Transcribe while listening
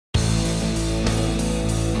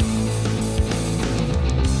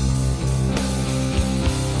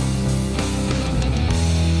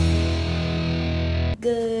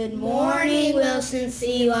Good morning, Wilson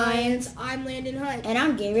Sea Lions. I'm Landon Hunt. And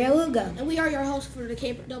I'm Gabriel Lugo. And we are your hosts for the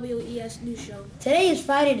KWES News Show. Today is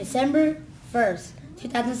Friday, December 1st,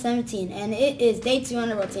 2017, and it is day 2 on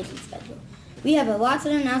the rotation schedule. We have lots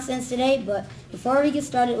of announcements today, but before we get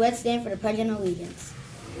started, let's stand for the Pledge of Allegiance.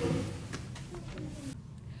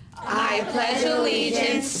 I pledge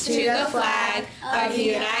allegiance to the flag of the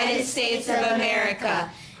United States of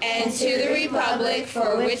America and to the republic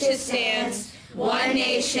for which it stands, one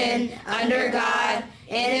nation, under God,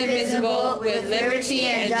 indivisible, with liberty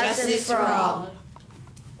and justice for all.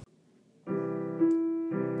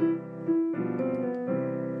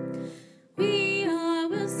 We are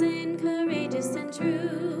Wilson, courageous and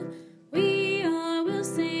true. We are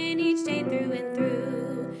Wilson, each day through and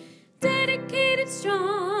through. Dedicated,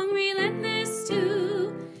 strong, relentless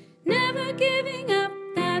too. Never giving up,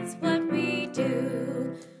 that's what we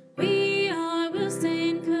do. We are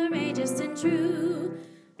Wilson, courageous and true.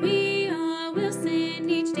 We are Wilson,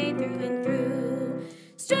 each day through and through.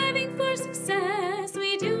 Striving for success,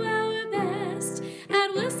 we do our best.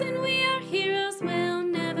 At Wilson, we are heroes we'll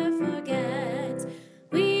never forget.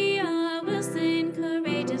 We are Wilson,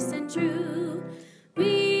 courageous and true.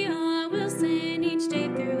 We are Wilson, each day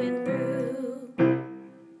through and through.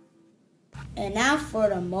 And now for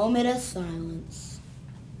the moment of silence.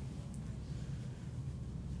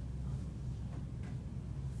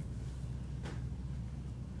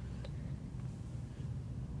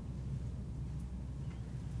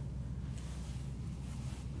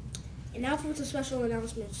 And now for some special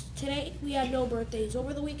announcements. Today we have no birthdays.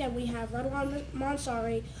 Over the weekend we have Redwan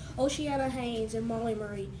Monsari, Oceana Haynes, and Molly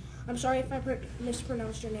Murray. I'm sorry if I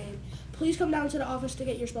mispronounced your name. Please come down to the office to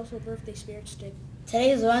get your special birthday spirit stick.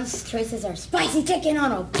 Today's lunch choices are spicy chicken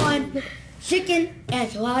on a bun, chicken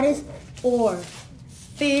enchiladas, or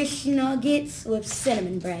fish nuggets with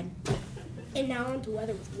cinnamon bread. And now on to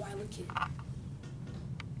weather with Wyland Kid.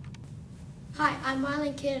 Hi, I'm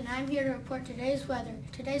Wyland Kid and I'm here to report today's weather.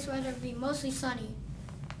 Today's weather will be mostly sunny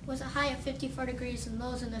with a high of 54 degrees and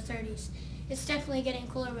lows in the 30s. It's definitely getting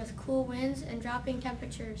cooler with cool winds and dropping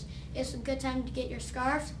temperatures. It's a good time to get your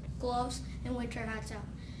scarves, gloves, and winter hats out.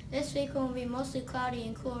 This week will be mostly cloudy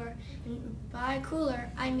and cooler, and by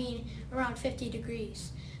cooler, I mean around 50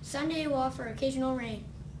 degrees. Sunday will offer occasional rain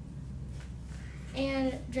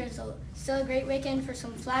and drizzle. Still a great weekend for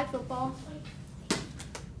some flag football,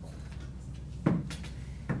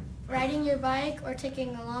 riding your bike, or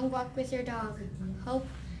taking a long walk with your dog. Hope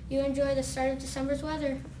you enjoy the start of December's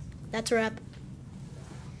weather. That's a wrap.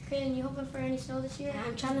 Kristen, you hoping for any snow this year? Yeah,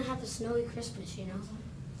 I'm trying to have a snowy Christmas, you know.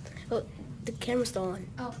 Oh, the camera's still on.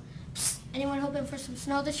 Oh, psst. Anyone hoping for some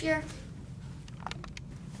snow this year?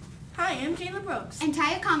 Hi, I'm Jayla Brooks. And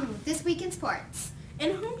Taya Common with This Week in Sports.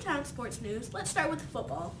 In hometown sports news, let's start with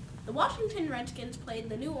football. The Washington Redskins played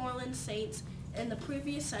the New Orleans Saints in the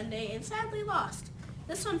previous Sunday and sadly lost.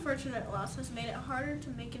 This unfortunate loss has made it harder to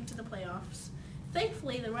make into the playoffs.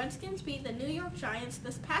 Thankfully, the Redskins beat the New York Giants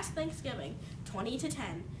this past Thanksgiving,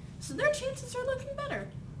 20-10. So their chances are looking better.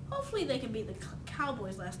 Hopefully they can beat the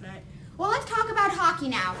Cowboys last night. Well, let's talk about hockey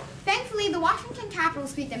now. Thankfully, the Washington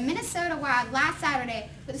Capitals beat the Minnesota Wild last Saturday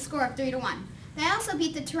with a score of 3-1. They also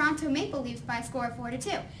beat the Toronto Maple Leafs by a score of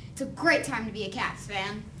 4-2. It's a great time to be a Caps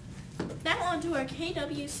fan. Now on to our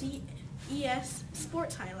KWES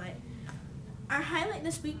sports highlight. Our highlight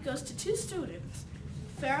this week goes to two students,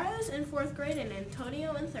 Faraz in 4th grade and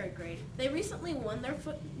Antonio in 3rd grade. They recently won their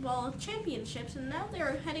football championships and now they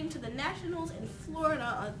are heading to the Nationals in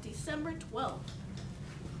Florida on December 12th.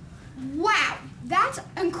 Wow, that's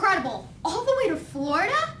incredible. All the way to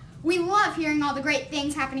Florida? We love hearing all the great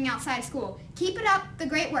things happening outside of school. Keep it up, the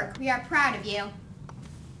great work. We are proud of you.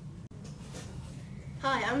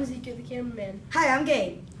 Hi, I'm Ezekiel, the cameraman, Hi, I'm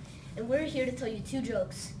Gabe. and we're here to tell you 2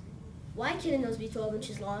 jokes. Why can a nose be 12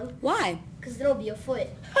 inches long? Why? Because then it'll be a foot.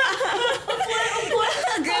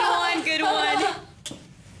 Good one.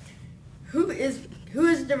 Who is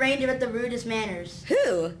the ranger with the rudest manners?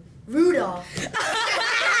 Who? Rudolph.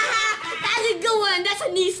 That's a good one. That's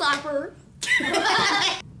a knee slapper.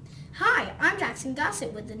 Hi, I'm Jackson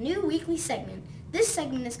Gossett with the new weekly segment. This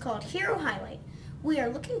segment is called Hero Highlight. We are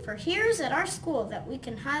looking for heroes at our school that we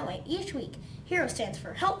can highlight each week. Hero stands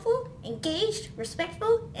for helpful, engaged,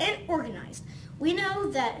 respectful, and organized. We know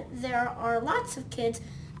that there are lots of kids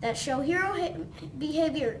that show hero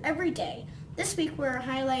behavior every day. This week we're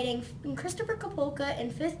highlighting Christopher Kapolka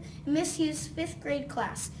in Miss Hughes' 5th grade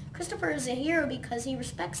class. Christopher is a hero because he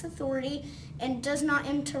respects authority and does not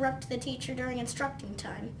interrupt the teacher during instructing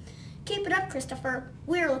time. Keep it up, Christopher.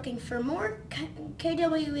 We are looking for more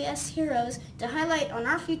KWES heroes to highlight on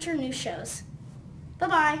our future news shows.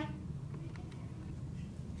 Bye-bye.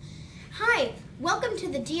 Hi, welcome to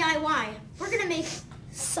the DIY. We're going to make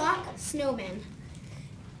sock snowmen.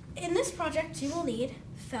 In this project, you will need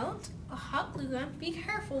felt, a hot glue gun. Be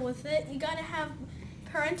careful with it. You gotta have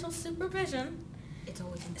parental supervision. It's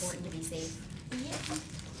always important to be safe. Yeah.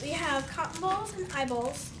 We have cotton balls and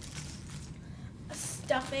eyeballs, a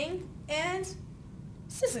stuffing, and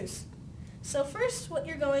scissors. So first, what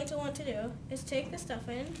you're going to want to do is take the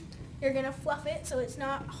stuffing. You're gonna fluff it so it's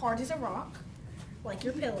not hard as a rock, like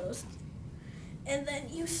your pillows. And then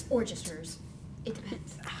you Or just yours. It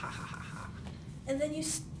depends. And then you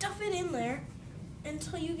stuff it in there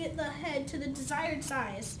until you get the head to the desired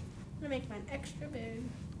size. I'm gonna make mine extra big.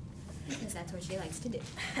 Because that's what she likes to do.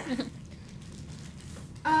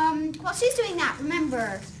 While she's doing that,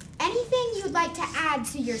 remember, anything you'd like to add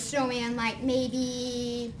to your snowman, like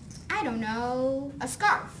maybe, I don't know, a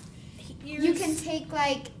scarf. You can take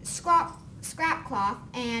like scrap cloth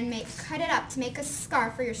and cut it up to make a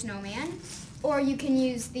scarf for your snowman. Or you can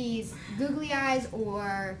use these googly eyes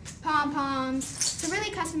or pom-poms to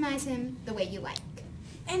really customize him the way you like.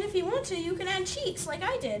 And if you want to, you can add cheeks like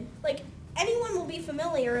I did. Like, anyone will be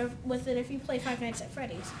familiar with it if you play Five Nights at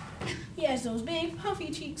Freddy's. He has those big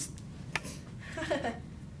puffy cheeks.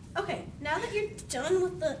 Okay, now that you're done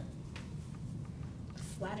with the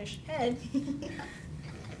flattish head,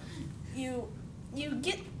 you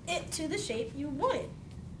get it to the shape you want it.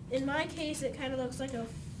 In my case, it kind of looks like a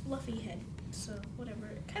fluffy head. So whatever,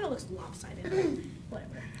 it kind of looks lopsided,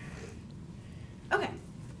 whatever. Okay,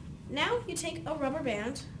 now you take a rubber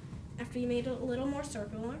band. After you made it a little more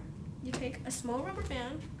circular, you take a small rubber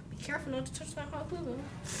band. Be careful not to touch that hot glue.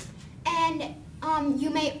 And you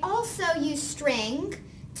may also use string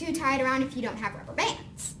to tie it around if you don't have rubber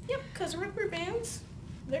bands. Yep, because rubber bands,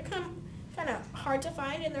 they're kind of hard to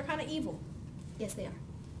find and they're kind of evil. Yes, they are.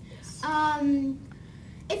 Yes.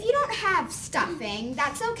 If you don't have stuffing,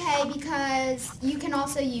 that's okay because you can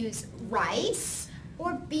also use rice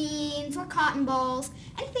or beans or cotton balls,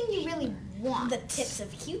 anything you really want. The tips of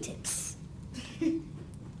Q-tips.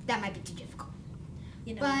 That might be too difficult.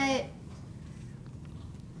 You know, But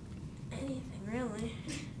anything really.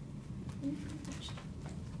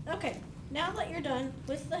 Okay, now that you're done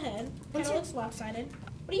with the head, kind of looks lopsided.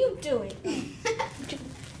 What are you doing?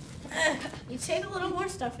 You take a little more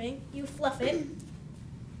stuffing, you fluff it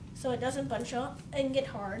so it doesn't bunch up and get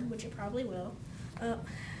hard, which it probably will.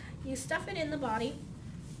 You stuff it in the body.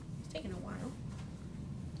 It's taking a while.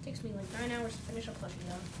 It takes me like 9 hours to finish up fluffing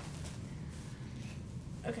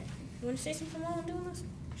though. Okay, you want to say something while I'm doing this?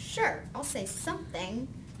 Sure, I'll say something.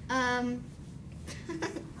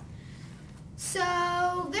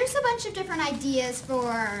 So there's a bunch of different ideas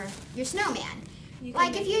for your snowman.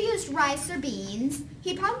 Like if you used rice or beans,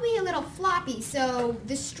 he'd probably be a little floppy, so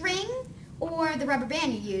the string or the rubber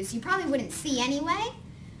band you use, you probably wouldn't see anyway.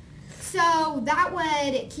 So that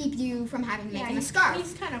would keep you from having to make him a scarf.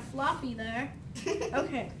 He's kind of floppy there.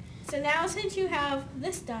 Okay, so now since you have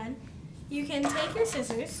this done, you can take your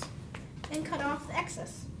scissors and cut off the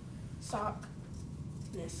excess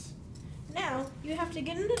sockness. Now you have to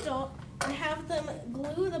get an adult and have them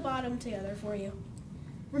glue the bottom together for you.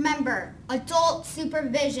 Remember, adult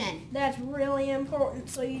supervision. That's really important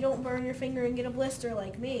so you don't burn your finger and get a blister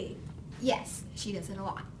like me. Yes, she does it a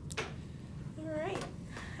lot. Alright,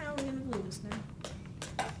 how are we going to glue this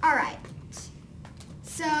now? All right.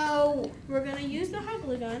 So, We're going to use the hot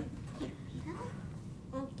glue gun.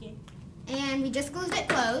 Okay. and we just glued it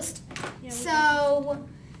closed. Yeah, So,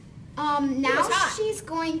 now it's hot. she's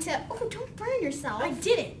going to, oh, don't burn yourself. I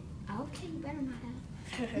did it. Okay, you better not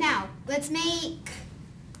have. Now, let's make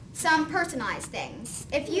some personalized things.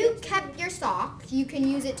 If you kept your sock, you can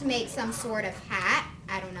use it to make some sort of hat.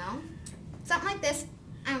 I don't know. Something like this.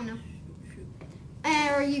 I don't know.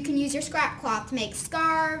 Or you can use your scrap cloth to make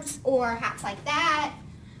scarves or hats like that.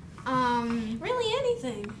 Really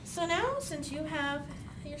anything. So now, since you have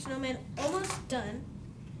your snowman almost done,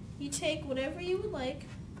 you take whatever you would like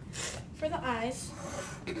for the eyes.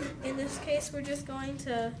 In this case, we're just going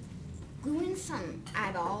to Glue in some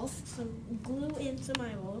eyeballs. glue in some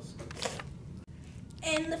eyeballs.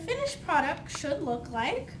 And the finished product should look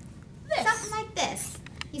like this. Something like this.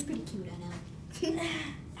 He's pretty cute, I know.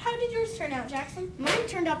 How did yours turn out, Jackson? Mine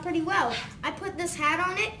turned out pretty well. I put this hat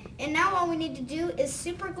on it, and now all we need to do is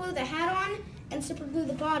super glue the hat on and super glue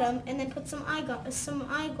the bottom, and then put some eyeballs on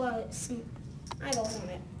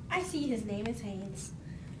it. I see his name is Haynes.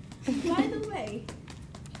 By the way,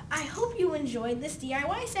 I hope you enjoyed this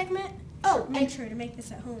DIY segment. Oh, Make sure to make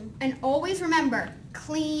this at home. And always remember,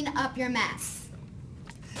 clean up your mess.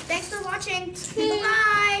 Thanks for watching.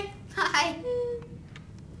 Bye. Bye.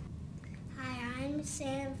 Hi, I'm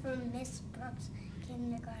Sam from Miss Brooks'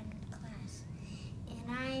 kindergarten class.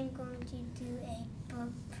 and I am going to do a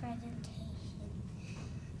book presentation.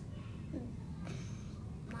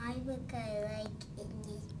 My book I like in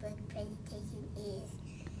this book presentation is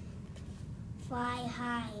Fly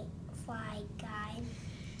High, Fly Guy.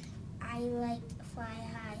 I like Fly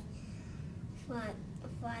High,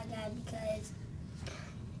 Fly Guy because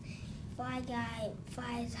Fly Guy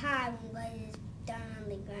flies high when blood is down on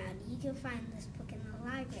the ground. You can find this book in the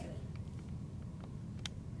library.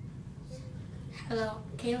 Hello,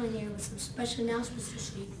 Kaylin here with some special announcements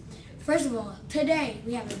this week. First of all, today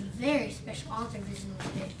we have a very special author visiting us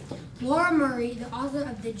today. Laura Murray, the author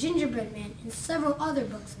of The Gingerbread Man and several other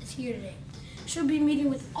books, is here today. She'll be meeting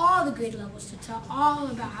with all the grade levels to tell all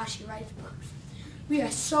about how she writes books. We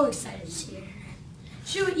are so excited to see her.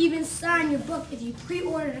 She will even sign your book if you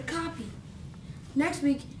pre-ordered a copy. Next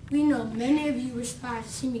week, we know many of you were surprised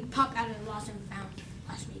to see me pop out of the Lost and Found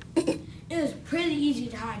last week. It was pretty easy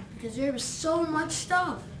to hide because there was so much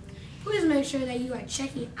stuff. Please make sure that you are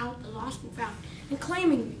checking out the Lost and Found and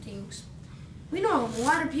claiming your things. We know a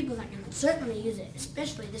lot of people that can certainly use it,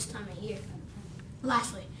 especially this time of year.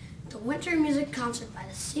 Lastly, the winter music concert by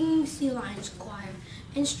the Singing Sea Lions Choir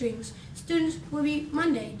and Strings students will be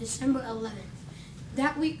Monday, December 11th.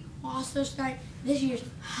 That week will also start this year's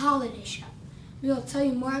holiday shop. We will tell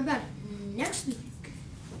you more about it next week.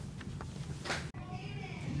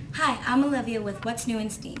 Hi, I'm Olivia with What's New in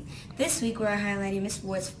STEAM. This week we're highlighting Miss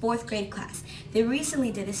Ward's 4th grade class. They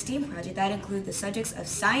recently did a STEAM project that included the subjects of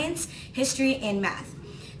science, history, and math.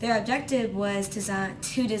 Their objective was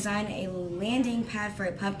to design a landing pad for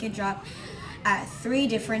a pumpkin drop at 3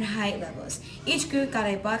 different height levels. Each group got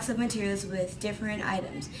a box of materials with different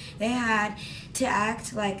items. They had to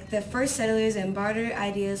act like the first settlers and barter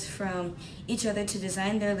ideas from each other to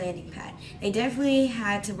design their landing pad. They definitely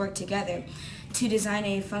had to work together to design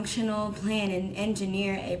a functional plan and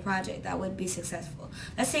engineer a project that would be successful.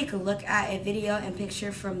 Let's take a look at a video and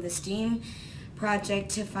picture from the STEAM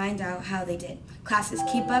project to find out how they did. Classes,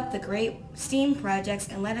 keep up the great STEAM projects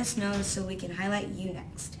and let us know so we can highlight you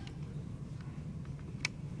next.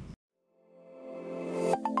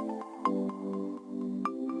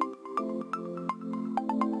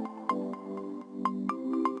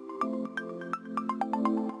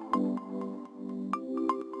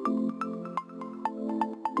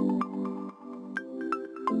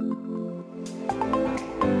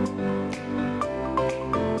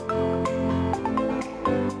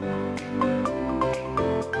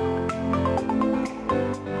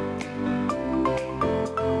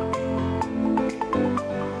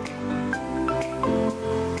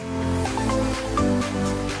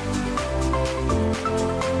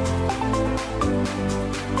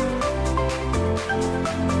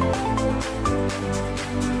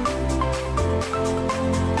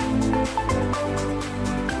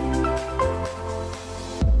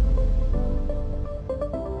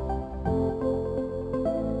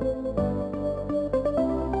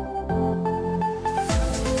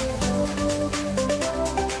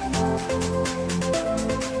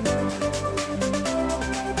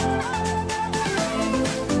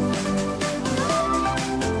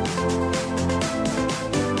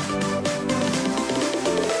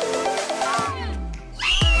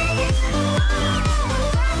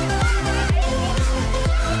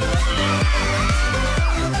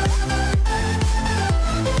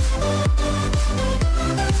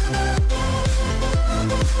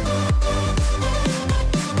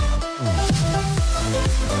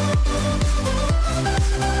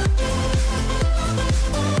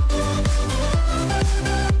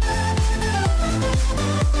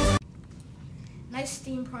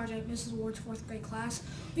 STEAM project, Mrs. Ward's 4th grade class.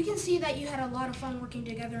 We can see that you had a lot of fun working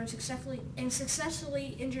together and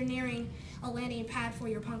successfully engineering a landing pad for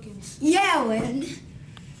your pumpkins. Yeah, Lynn.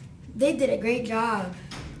 They did a great job.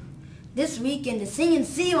 This weekend, the Singing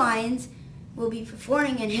Sea Lions will be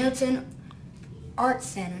performing in Hilton Arts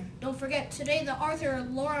Center. Don't forget, today the author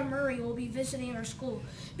Laura Murray will be visiting our school.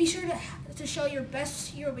 Be sure to show your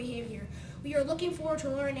best hero behavior. We are looking forward to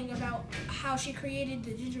learning about how she created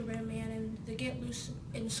the Gingerbread Man and the Get Loose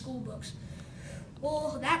in school books.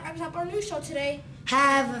 Well, that wraps up our news show today.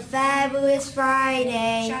 Have a fabulous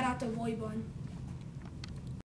Friday. Shout out to Boy Bun.